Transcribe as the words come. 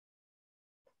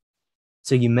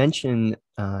So you mentioned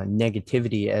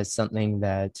negativity as something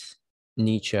that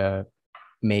Nietzsche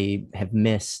may have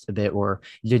missed a bit or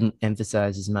didn't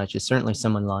emphasize as much as certainly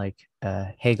someone like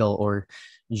Hegel or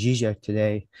Zizek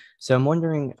today. So I'm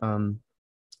wondering,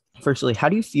 firstly, how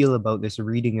do you feel about this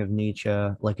reading of Nietzsche,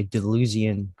 like a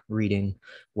Deleuzian reading,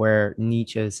 where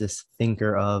Nietzsche is this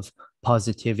thinker of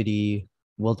positivity,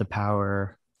 will to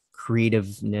power,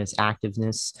 creativeness,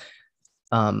 activeness?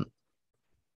 Um,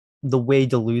 the way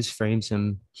Deleuze frames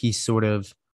him, he's sort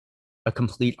of a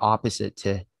complete opposite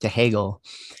to Hegel.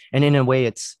 And in a way,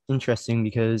 it's interesting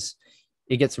because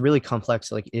it gets really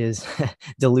complex. Like, is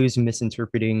Deleuze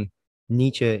misinterpreting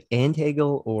Nietzsche and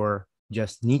Hegel, or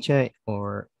just Nietzsche,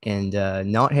 or and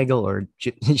not Hegel, or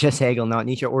just Hegel, not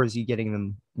Nietzsche, or is he getting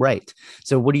them right?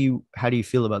 So, how do you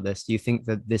feel about this? Do you think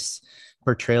that this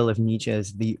portrayal of Nietzsche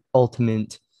as the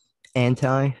ultimate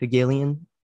anti-Hegelian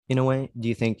in a way? Do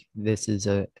you think this is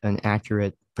an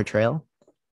accurate portrayal?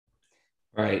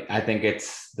 Right. I think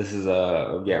this is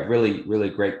a really really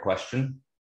great question,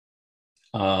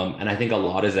 and I think a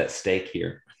lot is at stake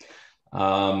here.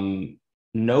 Um,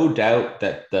 no doubt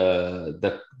that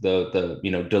the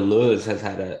Deleuze has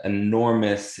had an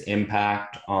enormous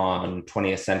impact on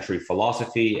 20th century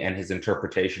philosophy, and his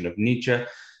interpretation of Nietzsche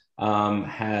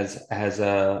has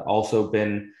also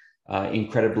been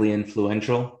incredibly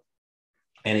influential.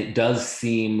 And it does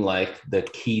seem like the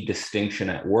key distinction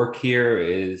at work here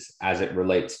is as it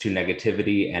relates to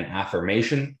negativity and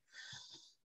affirmation.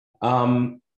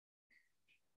 Um,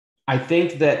 I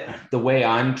think that the way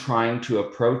I'm trying to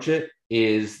approach it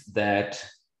is that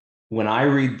when I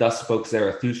read Thus Spoke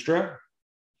Zarathustra,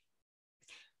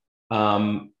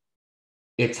 um,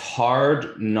 it's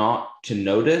hard not to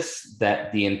notice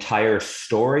that the entire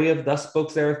story of Thus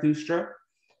Spoke Zarathustra,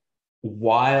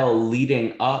 while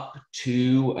leading up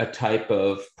to a type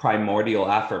of primordial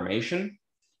affirmation,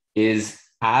 is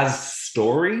as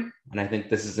story, and I think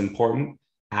this is important,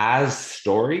 as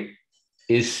story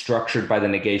is structured by the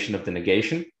negation of the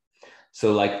negation.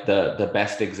 So like the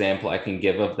best example I can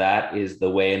give of that is the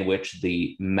way in which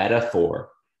the metaphor,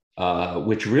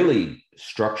 which really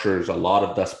structures a lot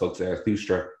of Thus Spoke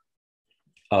Zarathustra,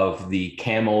 of the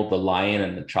camel, the lion,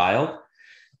 and the child,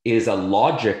 is a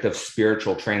logic of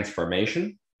spiritual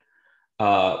transformation,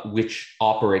 which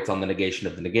operates on the negation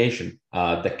of the negation.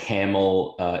 The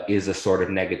camel is a sort of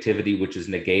negativity which is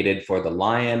negated for the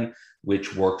lion,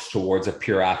 which works towards a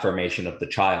pure affirmation of the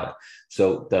child.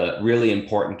 So the really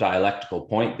important dialectical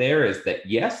point there is that,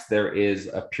 yes, there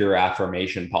is a pure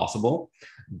affirmation possible,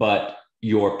 but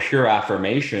your pure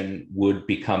affirmation would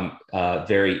become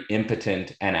very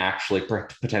impotent and actually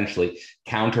potentially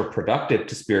counterproductive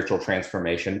to spiritual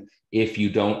transformation if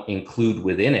you don't include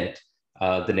within it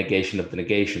the negation of the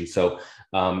negation. So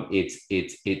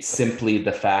it's simply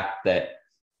the fact that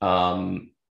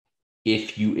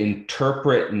if you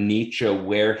interpret Nietzsche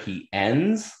where he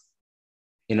ends,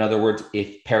 in other words,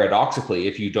 if paradoxically,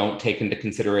 if you don't take into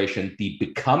consideration the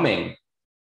becoming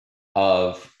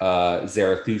of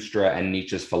Zarathustra and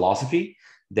Nietzsche's philosophy,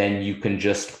 then you can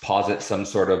just posit some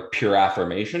sort of pure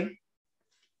affirmation.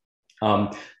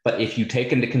 But if you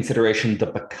take into consideration the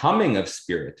becoming of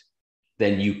spirit,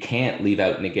 then you can't leave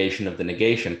out negation of the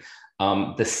negation.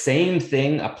 The same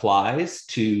thing applies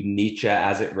to Nietzsche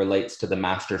as it relates to the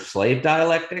master-slave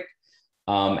dialectic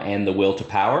and the will to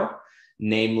power,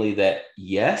 namely that,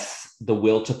 yes, the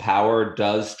will to power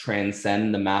does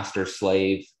transcend the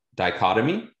master-slave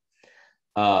dichotomy,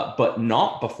 but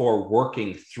not before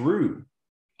working through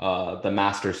the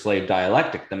master-slave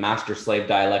dialectic. The master-slave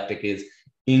dialectic is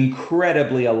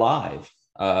incredibly alive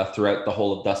throughout the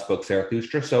whole of Thus Spoke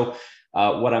Zarathustra. So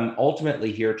what I'm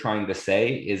ultimately here trying to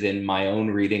say is, in my own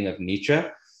reading of Nietzsche,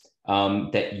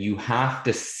 that you have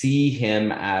to see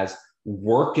him as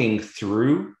working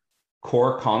through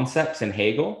core concepts in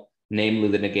Hegel, namely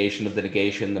the negation of the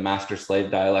negation, the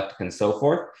master-slave dialectic, and so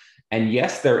forth. And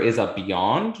yes, there is a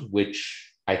beyond,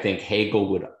 which I think Hegel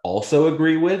would also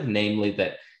agree with, namely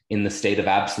that in the state of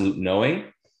absolute knowing,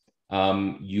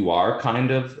 you are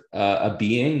kind of a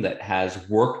being that has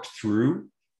worked through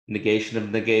negation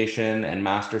of negation and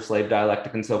master-slave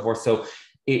dialectic and so forth. So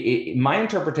my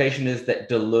interpretation is that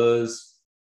Deleuze,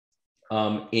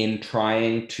 in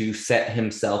trying to set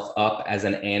himself up as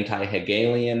an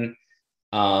anti-Hegelian,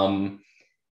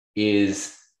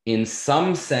 is in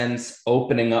some sense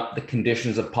opening up the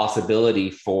conditions of possibility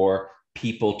for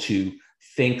people to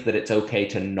think that it's okay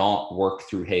to not work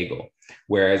through Hegel.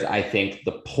 Whereas I think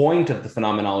the point of the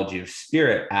phenomenology of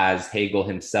spirit, as Hegel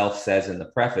himself says in the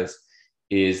preface,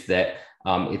 is that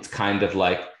it's kind of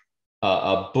like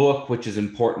a book which is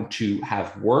important to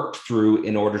have worked through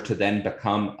in order to then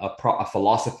become a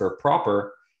philosopher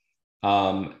proper,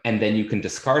 and then you can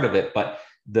discard of it. But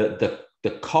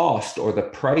the cost or the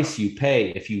price you pay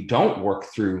if you don't work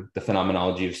through the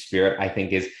phenomenology of spirit, I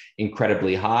think, is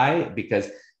incredibly high, because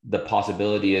the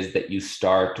possibility is that you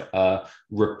start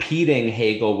repeating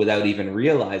Hegel without even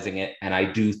realizing it. And I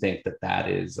do think that that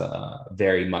is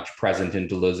very much present in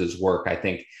Deleuze's work. I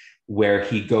think where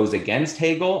he goes against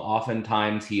Hegel,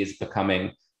 oftentimes he is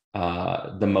becoming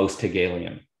the most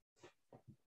Hegelian.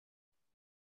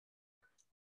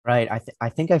 Right. I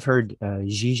think I've heard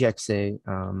Zizek say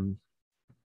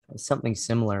something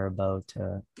similar about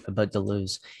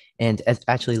Deleuze, and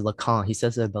actually Lacan. He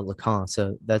says that about Lacan.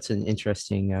 So that's an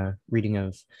interesting reading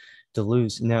of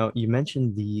Deleuze. Now you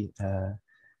mentioned the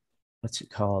what's it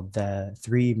called? The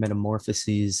three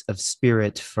metamorphoses of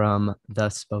spirit from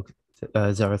Thus Spoke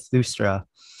Zarathustra.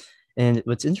 And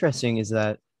what's interesting is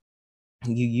that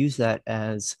you use that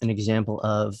as an example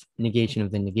of negation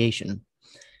of the negation.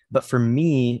 But for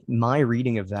me, my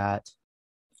reading of that,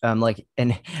 like,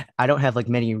 and I don't have like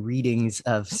many readings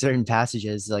of certain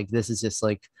passages. Like, this is just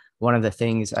like one of the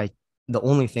things the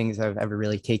only things I've ever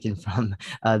really taken from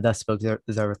Thus Spoke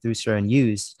Zarathustra and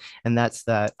used, and that's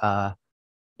that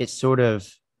it sort of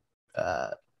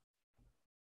uh,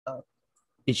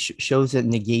 shows that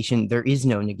negation, there is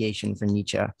no negation for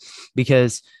Nietzsche,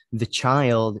 because the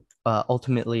child,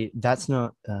 ultimately, that's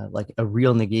not like a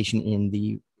real negation in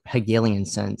the Hegelian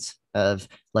sense of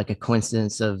like a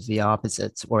coincidence of the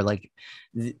opposites, or like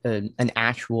an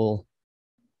actual,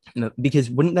 because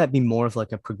wouldn't that be more of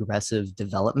like a progressive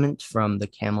development from the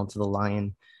camel to the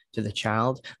lion to the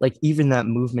child? Like, even that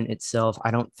movement itself,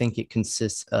 I don't think it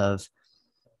consists of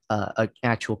an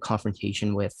actual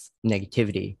confrontation with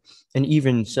negativity. And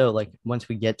even so, like, once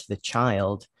we get to the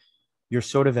child, you're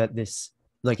sort of at this,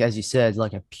 like, as you said,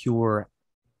 like a pure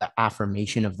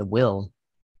affirmation of the will.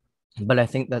 But I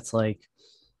think that's like,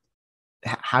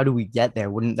 how do we get there?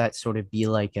 Wouldn't that sort of be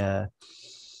like a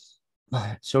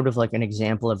sort of like an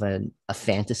example of a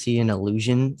fantasy, an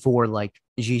illusion for like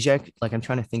Zizek? Like, I'm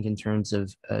trying to think in terms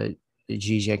of a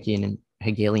Zizekian and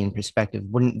Hegelian perspective.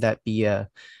 Wouldn't that be a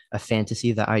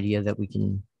fantasy, the idea that we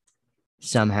can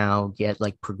somehow get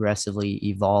like progressively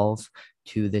evolve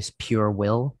to this pure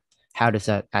will? How does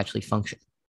that actually function?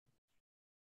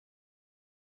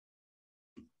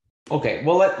 Okay,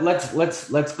 well let's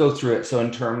go through it. So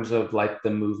in terms of like the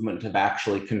movement of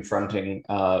actually confronting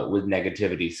with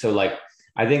negativity, so like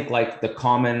I think like the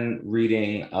common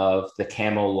reading of the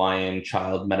camel lion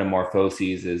child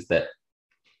metamorphoses is that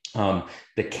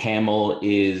the camel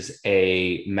is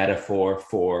a metaphor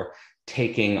for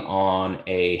taking on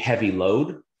a heavy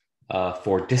load,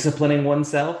 for disciplining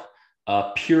oneself,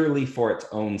 purely for its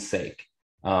own sake.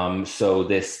 So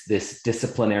this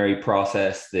disciplinary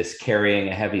process, this carrying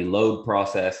a heavy load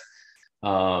process,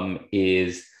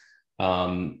 is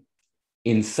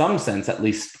in some sense, at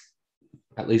least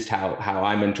how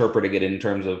I'm interpreting it in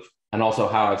terms of, and also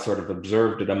how I've sort of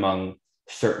observed it among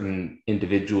certain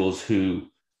individuals who,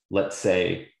 let's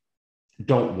say,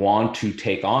 don't want to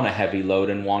take on a heavy load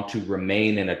and want to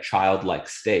remain in a childlike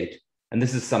state. And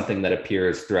this is something that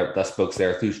appears throughout Thus Spoke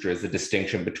Zarathustra, is the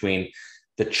distinction between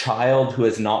the child who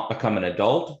has not become an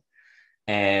adult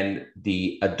and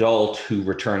the adult who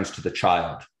returns to the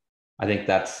child. I think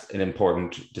that's an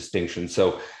important distinction.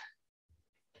 So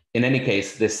in any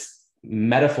case, this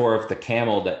metaphor of the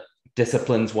camel that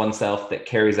disciplines oneself, that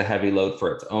carries a heavy load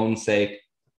for its own sake,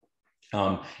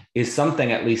 is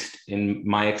something, at least in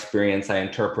my experience, I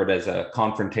interpret as a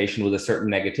confrontation with a certain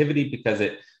negativity, because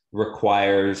it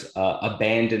requires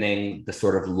abandoning the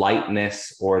sort of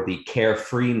lightness or the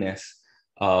carefreeness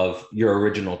of your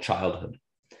original childhood.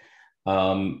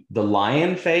 The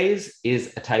lion phase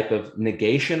is a type of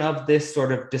negation of this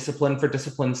sort of discipline for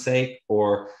discipline's sake,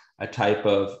 or a type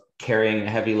of carrying a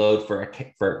heavy load for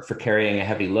carrying a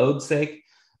heavy load's sake,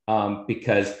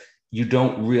 because you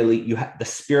don't really, the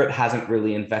spirit hasn't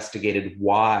really investigated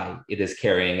why it is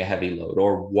carrying a heavy load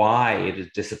or why it is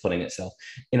disciplining itself.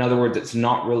 In other words, it's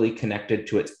not really connected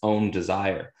to its own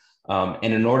desire.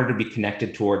 And in order to be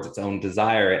connected towards its own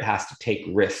desire, it has to take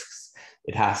risks.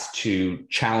 It has to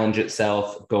challenge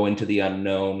itself, go into the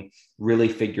unknown, really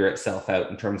figure itself out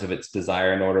in terms of its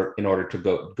desire in order to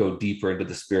go deeper into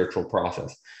the spiritual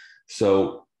process.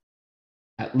 So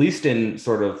at least in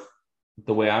sort of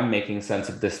the way I'm making sense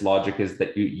of this logic is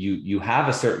that you have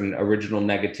a certain original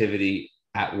negativity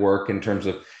at work, in terms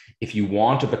of, if you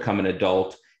want to become an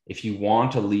adult, if you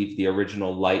want to leave the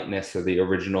original lightness or the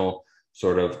original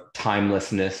sort of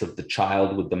timelessness of the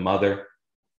child with the mother,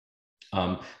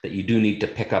 that you do need to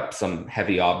pick up some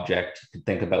heavy object. You could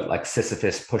think about like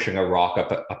Sisyphus pushing a rock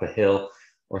up a hill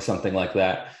or something like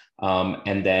that.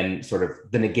 And then sort of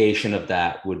the negation of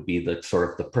that would be the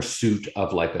sort of the pursuit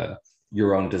of like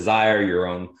your own desire, your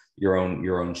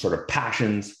own sort of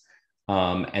passions.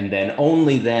 And then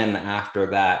only then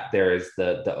after that, there is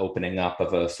the opening up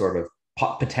of a sort of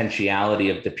potentiality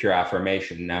of the pure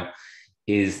affirmation. Now,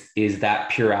 is that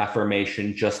pure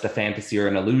affirmation just a fantasy or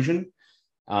an illusion?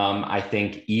 I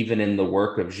think even in the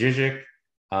work of Zizek,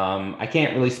 I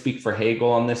can't really speak for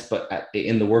Hegel on this, but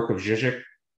in the work of Zizek,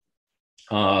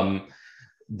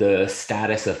 the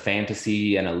status of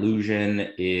fantasy and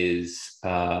illusion is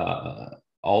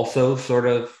also sort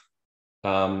of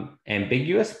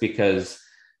ambiguous, because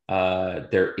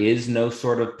there is no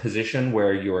sort of position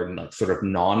where you're sort of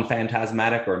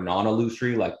non-phantasmatic or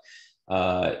non-illusory. Like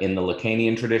in the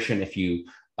Lacanian tradition, if you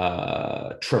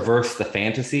traverse the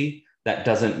fantasy, that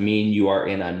doesn't mean you are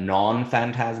in a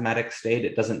non-phantasmatic state.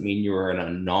 It doesn't mean you are in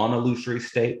a non-illusory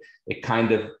state. It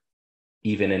kind of,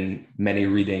 even in many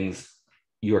readings,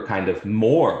 you're kind of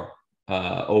more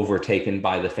overtaken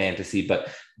by the fantasy, but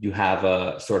you have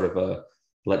a sort of a,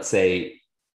 let's say,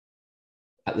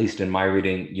 at least in my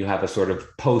reading, you have a sort of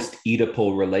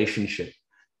post-Oedipal relationship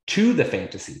to the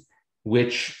fantasy,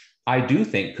 which I do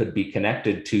think could be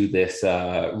connected to this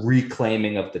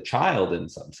reclaiming of the child in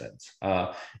some sense,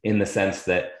 in the sense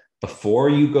that before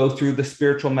you go through the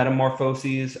spiritual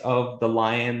metamorphoses of the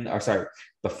lion, or sorry,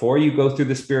 before you go through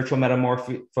the spiritual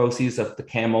metamorphoses of the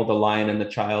camel, the lion, and the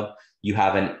child, you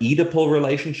have an Oedipal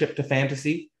relationship to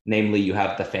fantasy. Namely, you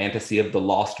have the fantasy of the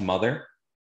lost mother.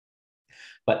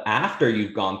 But after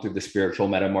you've gone through the spiritual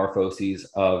metamorphoses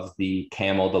of the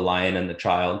camel, the lion, and the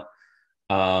child,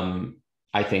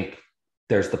 I think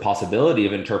there's the possibility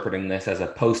of interpreting this as a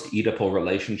post-Oedipal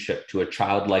relationship to a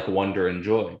childlike wonder and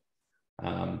joy.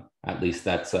 At least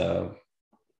that's an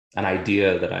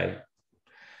idea that I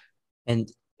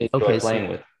enjoy playing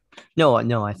with. No,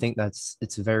 I think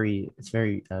it's a very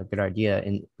good idea.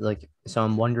 And like, so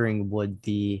I'm wondering,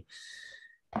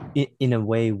 in a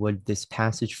way, would this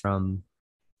passage from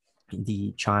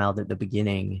the child at the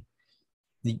beginning,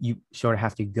 you sort of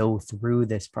have to go through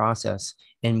this process,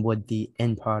 and would the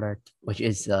end product, which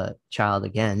is the child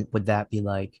again, would that be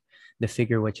like the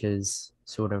figure which is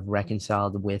sort of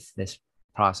reconciled with this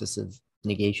process of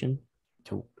negation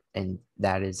and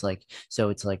that is like, so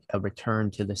it's like a return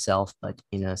to the self, but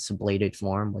in a sublated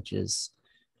form, which is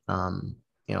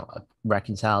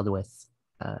reconciled with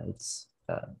its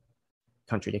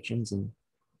contradictions and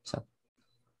stuff.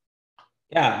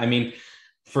 Yeah, I mean,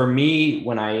 for me,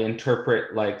 when I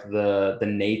interpret like the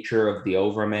nature of the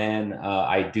overman,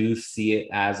 I do see it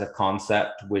as a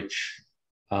concept which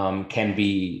can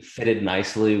be fitted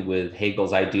nicely with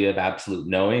Hegel's idea of absolute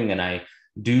knowing. And I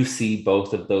do see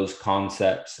both of those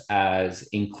concepts as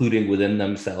including within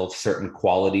themselves certain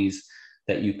qualities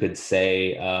that you could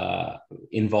say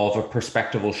involve a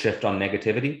perspectival shift on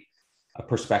negativity, a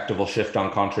perspectival shift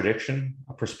on contradiction,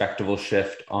 a perspectival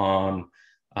shift on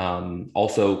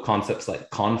also concepts like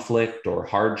conflict or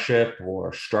hardship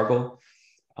or struggle.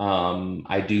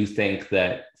 I do think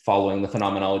that following the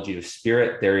phenomenology of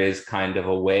spirit, there is kind of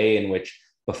a way in which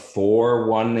before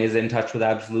one is in touch with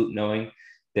absolute knowing,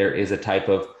 there is a type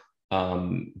of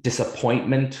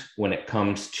disappointment when it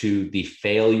comes to the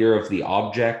failure of the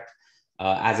object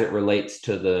as it relates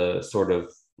to the sort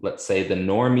of, let's say, the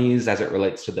normies, as it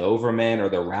relates to the overman, or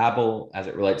the rabble, as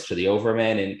it relates to the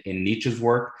overman in Nietzsche's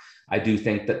work. I do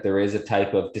think that there is a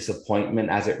type of disappointment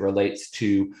as it relates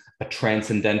to a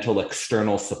transcendental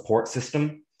external support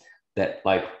system, that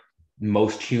like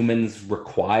most humans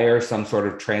require some sort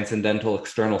of transcendental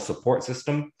external support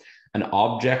system, an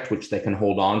object which they can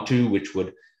hold on to, which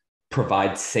would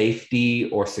provide safety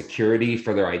or security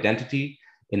for their identity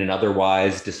in an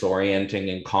otherwise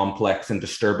disorienting and complex and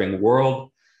disturbing world.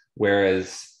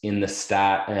 Whereas in the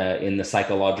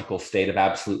psychological state of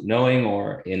absolute knowing,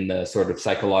 or in the sort of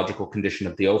psychological condition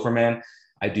of the overman,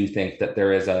 I do think that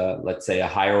there is let's say, a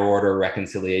higher order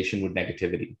reconciliation with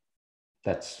negativity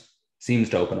that seems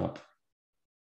to open up.